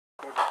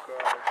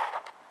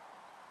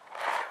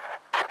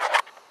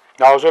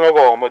No, sono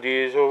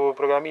comodi, sono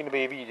programmini per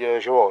i video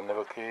ci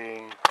vogliono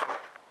perché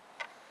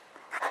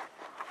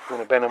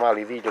uno bene o male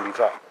i video li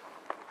fa.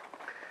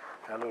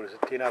 Allora se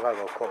tiene a fare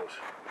qualcosa.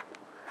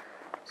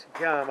 Si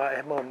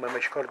chiama, mo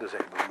mi scordo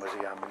sempre come si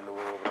chiama il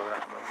loro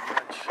programma.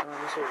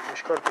 Non lo so, mi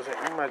scordo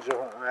sempre,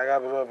 immagino la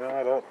capo proprio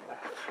una roba.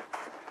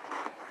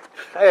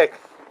 Ecco,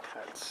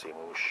 cazzo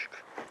mosca.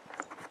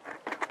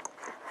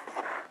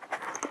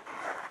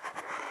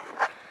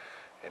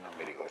 E non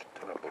mi ricordo,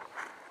 vabbè.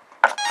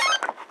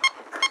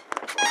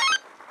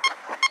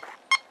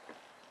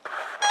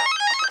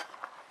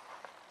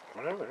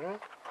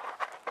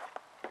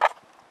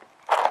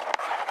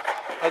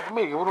 E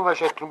dimmi che uno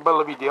facesse un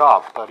bel video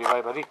alto,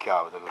 arrivai parecchio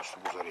alto con questo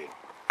musarino.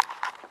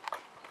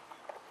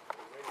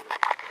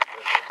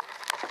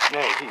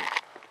 Sì.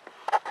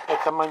 E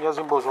ti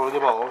mangiato un po' solo di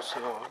posto,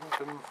 no?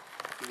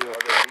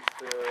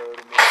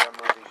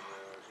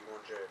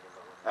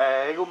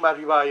 Come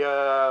arrivai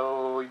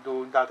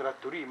da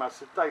trattoria, ma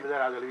se stai a vedere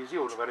la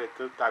televisione, farete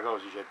tutta la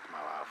cosa, certo, ma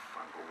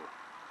vaffanculo.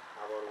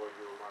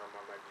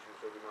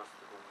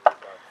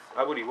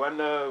 Ma pure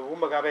quando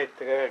come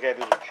capette che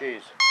era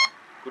successo,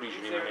 pure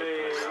ci io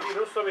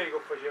non sapevo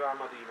che faceva la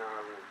mattina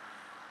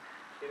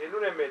e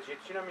nell'1:30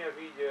 vicino a mia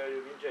figlia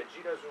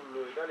gira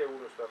sull'Italia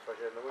 1 sta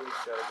facendo, poi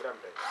iniziare il Gran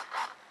Premio.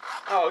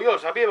 No, io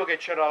sapevo che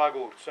c'era la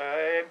corsa,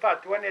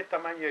 infatti quando è a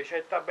mangiare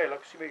c'è tabella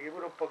che si vede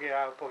pure un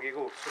poche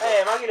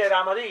corse. Ma chi era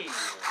la mattina?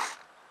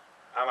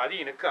 La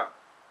mattina qua?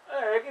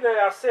 Chi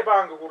era a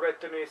Sepang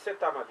corretto nelle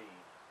 7 la mattina?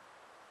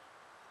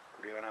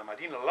 Correva una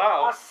mattina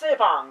là? A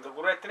Sepang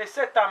corretto nelle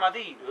 7 la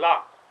mattina?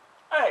 Là?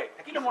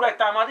 Chi lo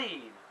muretta la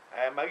mattina?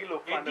 Ma chi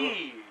lo fanno?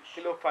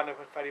 Chi lo fanno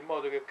per fare in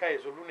modo che cade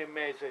sono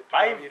l'1:30 e tu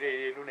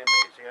capire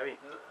l'1:30,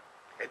 capito?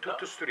 È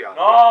tutto studiato.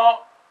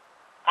 No!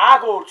 A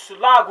corso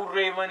là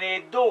correvano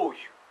nei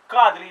 2.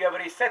 Cadri per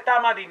le 7 la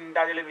mattina in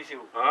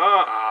televisione.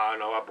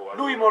 No, vabbè.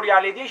 Lui morì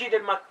alle 10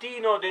 del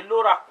mattino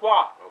dell'ora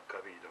qua. Ho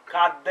capito.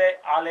 Cadde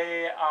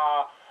alle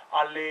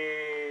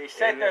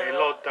 7 e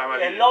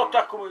l'8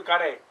 a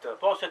Caretta.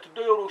 Poi siete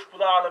 2 ore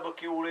all'ospedale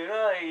perché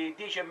voleva e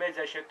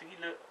 10:30 c'è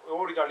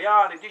ore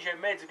italiane,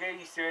 10:30 che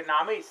venne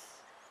a messa.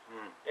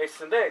 E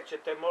se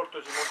c'è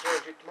morto si mangiava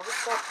e ma che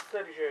cazzo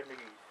stai dicendo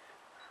chi?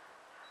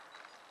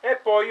 E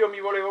poi io mi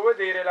volevo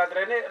vedere la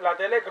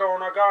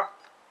telecronaca,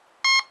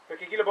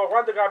 perché chi lo può,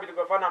 quando capita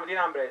che fa una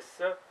mattina in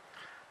press?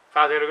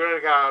 Fa la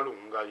telecronaca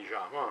lunga,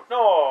 diciamo.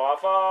 No,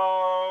 fa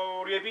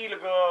un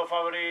riepilogo,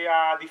 fa vedere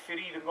a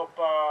differito in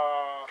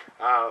coppa.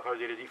 Fa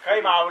vedere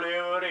differito. Ma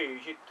volevo vedere,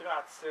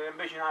 cazzo,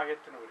 invece no,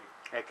 che te ne volevo.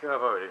 E che la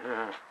fa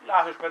vedere?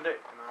 La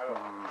sospendete,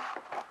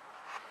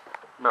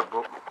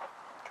 Vabbè,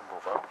 che può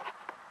fare?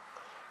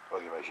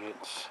 Pochi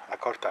pazienza.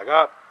 Accorta la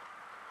capa,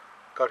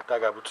 accorta la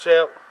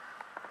capuzzello,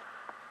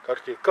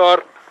 accorta il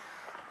corno,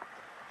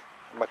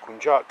 ma con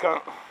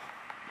giacca.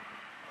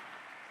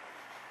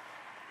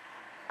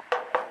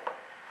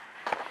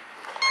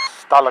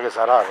 Stalla che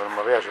sarà, non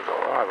mi piace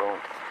troppo,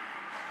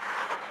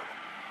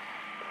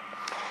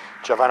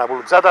 cioè fa una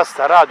pulizzata a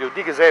sta radio,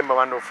 di che sempre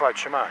ma non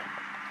faccio mai.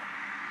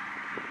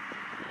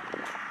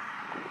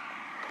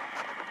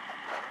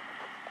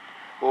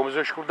 Oh, mi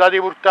sono scordato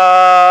di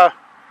portare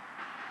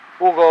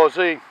un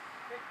coso,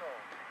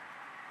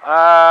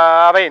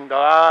 a vento,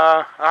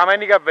 a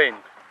domenica a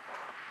vento.